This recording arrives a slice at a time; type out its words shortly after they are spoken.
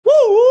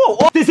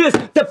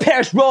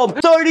Paris RHONE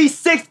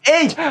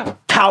 36-inch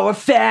tower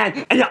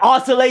fan, and it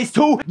oscillates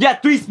too. You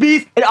got 3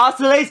 speeds, it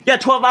oscillates. You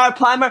got 12-hour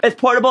primer. It's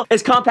portable,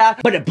 it's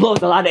compact, but it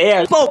blows a lot of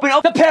air. Open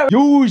up the Paris.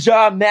 Use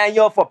your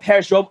manual for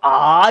Paris RHONE.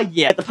 Ah,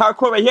 yeah. The power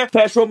cord right here,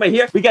 Paris RHONE right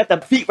here. We got the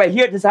feet right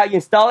here. This is how you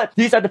install it.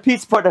 These are the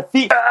pieces for the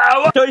feet.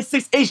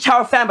 36-inch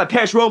tower fan by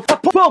Paris RHONE.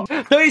 Boom.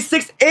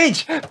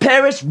 36-inch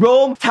Paris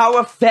RHONE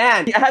tower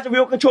fan. It has a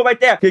remote control right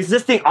there. Because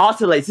this thing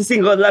oscillates. This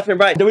thing goes left and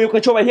right. The remote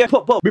control right here.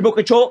 Boom. Remote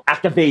control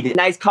activated.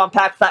 Nice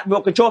compact flat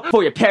remote control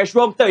for your Paris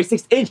RHONE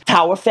 36-inch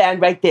tower fan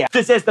right there.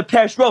 This is the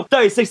Paris RHONE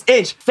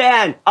 36-inch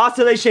fan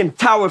oscillation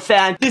tower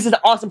fan. This is an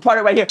awesome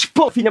product right here.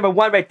 Boom. Feet number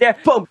 1 right there.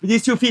 Boom.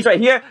 These 2 feet right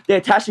here, they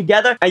attach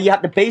together, and you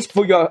have the base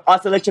for your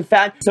oscillation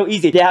fan. So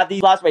easy. They have these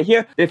slots right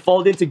here. They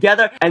fold in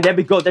together, and there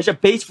we go. There's your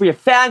base for your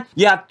fan.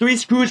 You have 3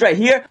 screws right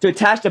here to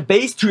attach the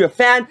base to your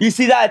fan. You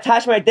see that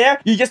attachment right there?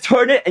 You just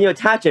turn it and you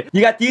attach it.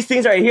 You got these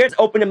things right here. Just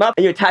open them up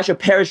and you attach your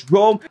Paris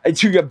RHONE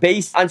to your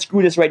base.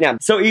 Unscrew this right now.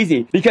 So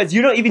easy, because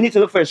you don't even need to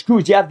look for the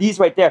screws. You have these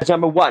right there. That's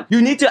number 1.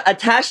 You need to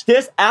attach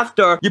this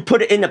after you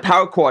put it in the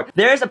power cord.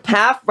 There's a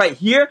path right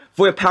here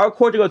for your power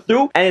cord to go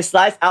through, and it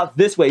slides out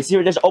this way. See,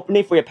 there's an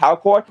opening for your power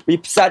cord. We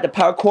slide the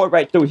power cord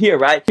right through here,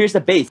 right? Here's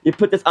the base. You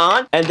put this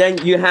on, and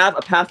then you have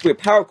a path for your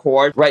power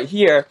cord right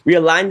here. We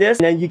align this,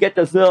 and then you get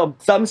those little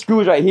thumb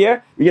screws right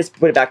here. You just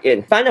put it back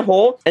in. Find a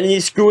hole, and then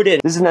you screw it in.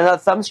 This is another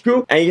thumb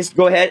screw, and you just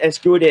go ahead and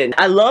screw it in.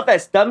 I love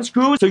that thumb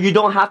screw, so you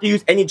don't have to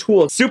use any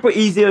tools. Super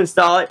easy to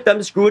install it.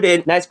 Thumb screwed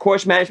in. Nice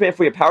course management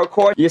for your power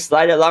cord. You just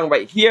slide it along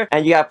right here,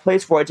 and you got a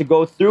place for it to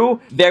go through.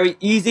 Very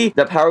easy.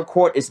 The power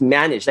cord is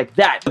managed like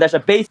that. There's a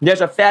base.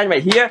 There's a fan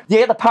right here. You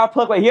get the power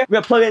plug right here. We're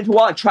gonna plug it into the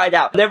wall and try it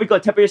out. There we go.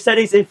 Temperature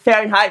settings in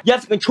Fahrenheit. You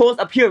have the controls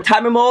up here.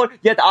 Timer mode.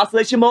 You have the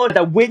oscillation mode,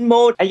 the wind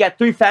mode, and you got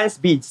 3 fan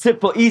speeds.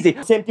 Simple, easy.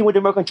 Same thing with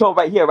the remote control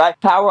right here, right?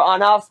 Power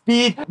on, off,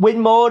 speed,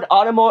 wind mode,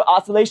 auto mode,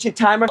 oscillation,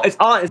 timer. It's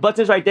on. It's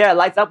buttons right there. It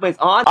lights up when it's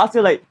on.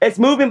 Oscillate. It's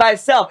moving by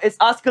itself. It's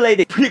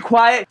oscillating. Pretty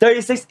quiet.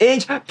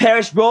 36-inch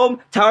Paris RHONE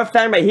tower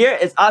fan right here.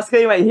 It's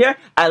oscillating right here.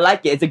 I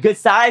like it. It's a good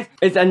size.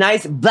 It's a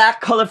nice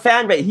black color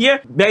fan right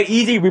here. Very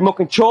easy remote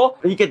control.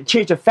 You can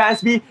change the fan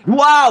speed.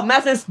 Wow,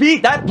 massive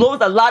speed. That blows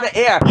a lot of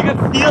air. You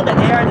can feel the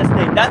air in this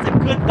thing. That's a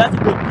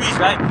good breeze,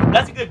 right?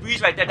 That's a good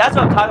breeze right there. That's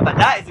what I'm talking about.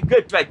 That is a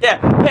good right there.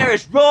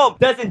 Paris RHONE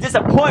doesn't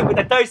disappoint with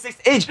the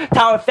 36-inch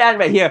tower fan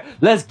right here.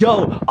 Let's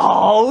go.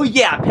 Oh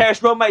yeah, Paris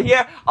RHONE right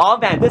here. Oh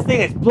man, this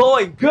thing is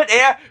blowing good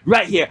air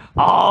right here.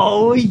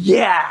 Oh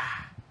yeah.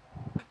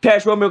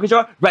 Paris RHONE remote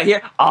control right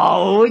here.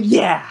 Oh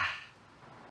yeah.